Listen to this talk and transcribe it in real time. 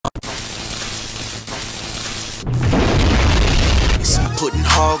putting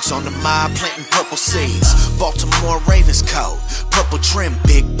hogs on the mob, planting purple seeds. Baltimore Ravens code, purple trim,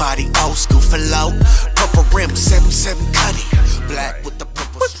 big body, old school for low. Purple rim, 7-7 cutty, black with the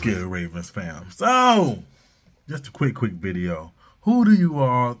purple. What's good, Ravens fam? So, just a quick video. Who do you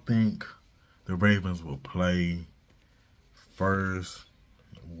all think the Ravens will play first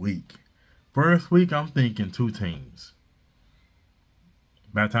week? First week, I'm thinking 2 teams.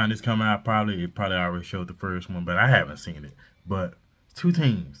 By the time this come out, it probably already showed the first one, but I haven't seen it. But 2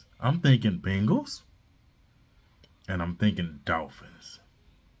 teams. I'm thinking Bengals, and I'm thinking Dolphins.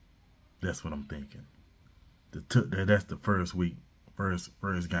 That's what I'm thinking. That's the first week, first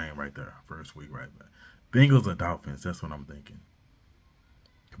game right there. First week right there. Bengals or Dolphins. That's what I'm thinking.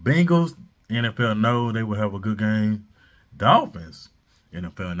 Bengals, NFL know they will have a good game. Dolphins,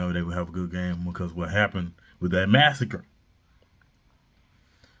 NFL know they will have a good game because what happened with that massacre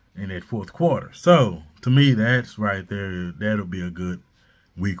in that 4th quarter. So, to me, that's right there. That'll be a good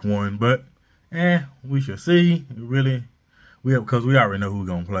week 1. But, we shall see. Because we already know who's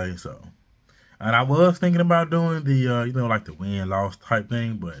going to play. So, and I was thinking about doing the, like the win-loss type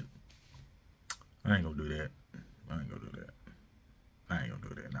thing. But, I ain't going to do that. I ain't going to do that. I ain't going to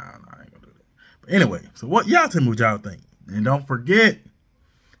do that. Nah, I ain't going to do that. But anyway, so y'all tell me what y'all think. And don't forget,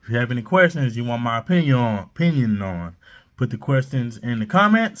 if you have any questions you want my opinion on, put the questions in the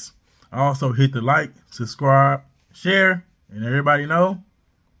comments. Also, hit the like, subscribe, share, and everybody know.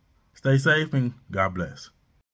 Stay safe and God bless.